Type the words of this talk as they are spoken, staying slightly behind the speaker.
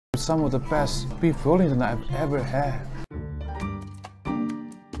some of the best beef Wellington I've ever had.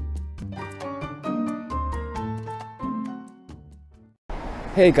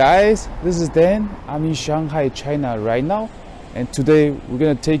 Hey guys, this is Dan. I'm in Shanghai, China right now, and today we're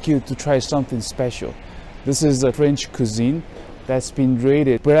gonna take you to try something special. This is a French cuisine that's been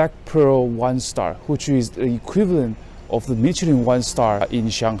rated Black Pearl 1-star, which is the equivalent of the Michelin 1-star in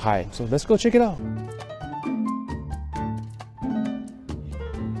Shanghai. So let's go check it out.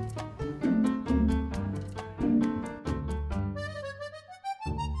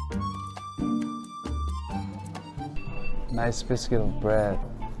 Nice biscuit of bread.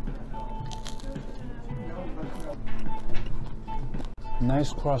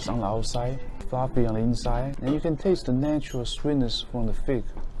 Nice crust on the outside, fluffy on the inside, and you can taste the natural sweetness from the fig.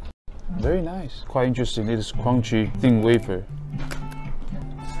 Very nice. Quite interesting, it is crunchy, thin wafer.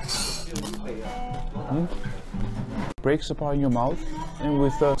 Breaks apart in your mouth, and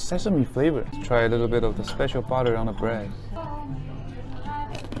with the sesame flavor. Try a little bit of the special butter on the bread.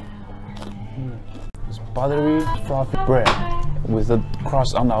 It's buttery, fluffy bread with the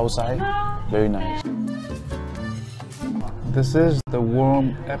crust on the outside. Very nice. This is the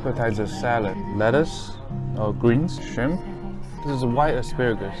warm appetizer salad. Lettuce, greens, shrimp. This is a white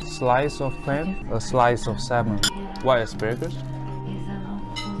asparagus. Slice of clam, a slice of salmon. White asparagus.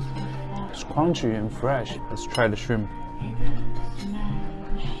 It's crunchy and fresh. Let's try the shrimp.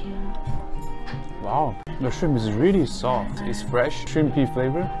 Wow, the shrimp is really soft. It's fresh, shrimpy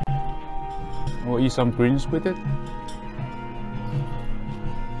flavor. We'll eat some greens with it.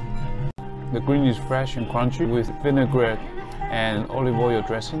 The green is fresh and crunchy with vinaigrette and olive oil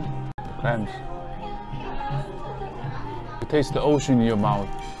dressing. The clams. You taste the ocean in your mouth.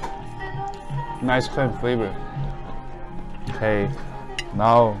 Nice clam flavor. Okay,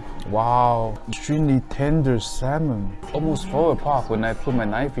 now, wow, extremely tender salmon. Almost fall apart when I put my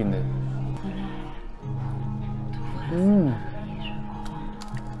knife in it.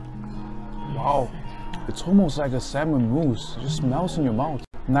 Wow, it's almost like a salmon mousse. It just melts in your mouth.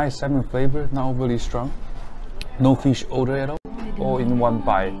 Nice salmon flavor, not overly strong. No fish odor at all in one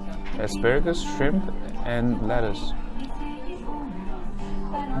bite. Asparagus, shrimp, and lettuce.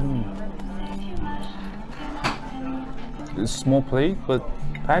 It's a small plate, but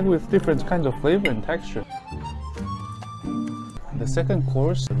packed with different kinds of flavor and texture. The second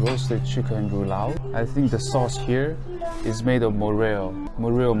course, roasted chicken roulade. I think the sauce here is made of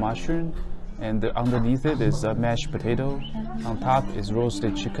morel mushroom, and underneath it is a mashed potato. On top is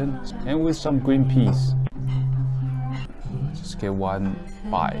roasted chicken, and with some green peas. Just get one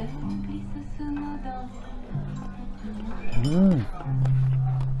bite.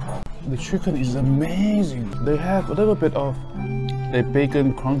 The chicken is amazing. They have a little bit of the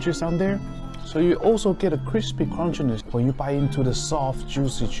bacon crunches on there, so you also get a crispy crunchiness when you bite into the soft,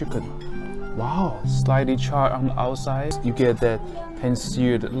 juicy chicken. Wow, slightly charred on the outside. You get that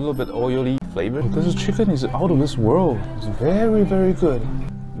pan-seared, a little bit oily flavor because the chicken is out of this world. It's very, very good.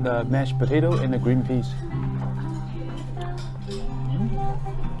 The mashed potato and the green peas.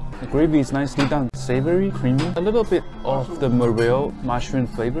 The gravy is nicely done, savory, creamy. A little bit of the morel mushroom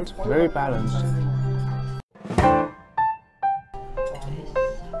flavor. Very balanced.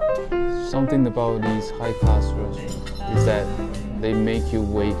 Something about these high-class restaurants is that they make you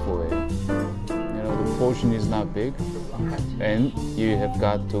wait for it. You know, the portion is not big, and you have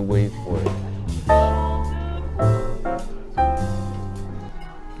got to wait for it.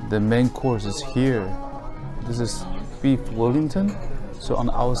 The main course is here. This is beef Wellington. So on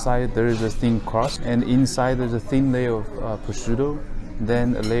the outside there is a thin crust, and inside there's a thin layer of prosciutto,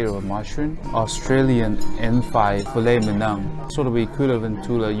 then a layer of mushroom, Australian N5 filet mignon, sort of equivalent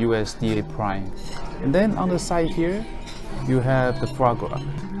to the USDA prime. And then on the side here, you have the foie gras.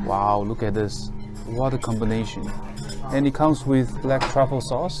 Wow, look at this. What a combination. And it comes with black truffle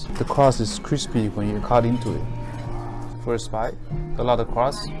sauce. The crust is crispy when you cut into it. First bite, a lot of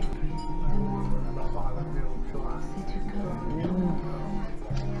crust.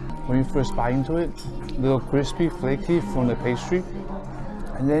 When you first bite into it, a little crispy, flaky from the pastry.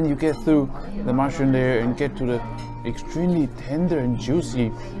 And then you get through the mushroom layer and get to the extremely tender and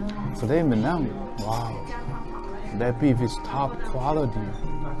juicy filet mignon. Wow, that beef is top quality.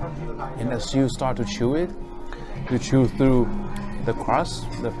 And as you start to chew it, you chew through the crust,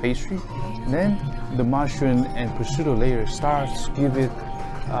 the pastry, and then the mushroom and prosciutto layer starts to give it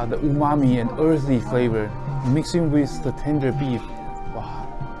the umami and earthy flavor, mixing with the tender beef.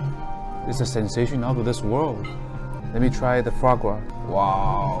 Wow, it's a sensation out of this world. Let me try the foie gras.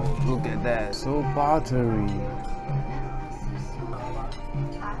 Wow, look at that, so buttery.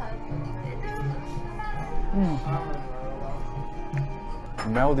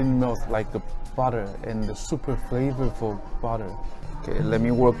 melting milk like the butter and the super flavorful butter. Okay, let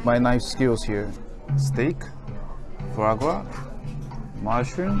me work my knife skills here. Steak, foie gras,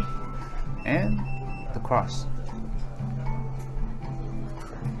 mushroom, and the crust.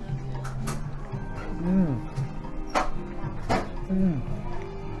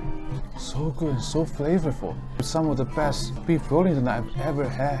 So good, so flavorful. Some of the best beef Wellington I've ever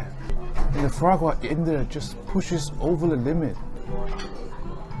had. And the foie gras in there just pushes over the limit.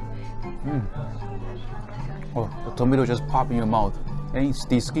 Oh, the tomato just popped in your mouth. And it's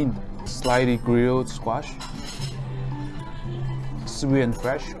de-skinned. Slightly grilled squash. Sweet and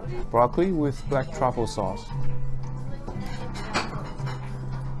fresh. Broccoli with black truffle sauce.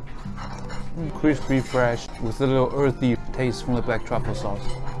 Crispy, fresh, with a little earthy taste from the black truffle sauce.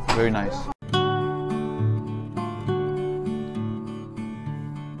 Very nice.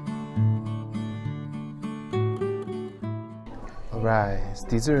 Alright, it's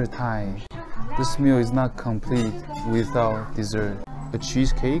dessert time. This meal is not complete without dessert. A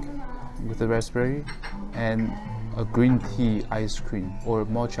cheesecake with a raspberry and a green tea ice cream or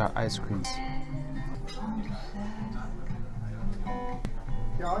matcha ice creams.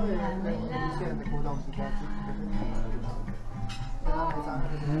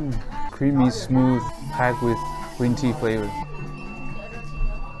 Creamy, smooth, packed with green tea flavor.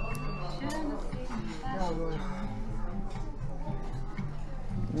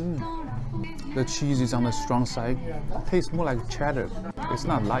 The cheese is on the strong side. It tastes more like cheddar. It's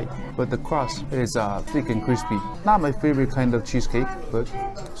not light, but the crust is thick and crispy. Not my favorite kind of cheesecake, but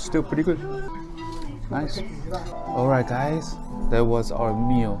still pretty good. Nice. Alright guys, that was our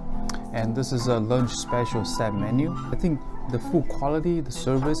meal. And this is a lunch special set menu. I think the food quality, the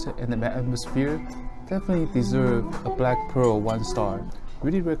service, and the atmosphere definitely deserve a Black Pearl 1 star.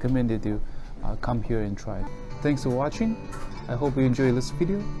 Really recommended you come here and try it. Thanks for watching. I hope you enjoyed this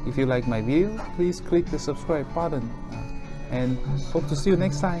video. If you like my video, please click the subscribe button. And hope to see you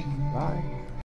next time. Bye.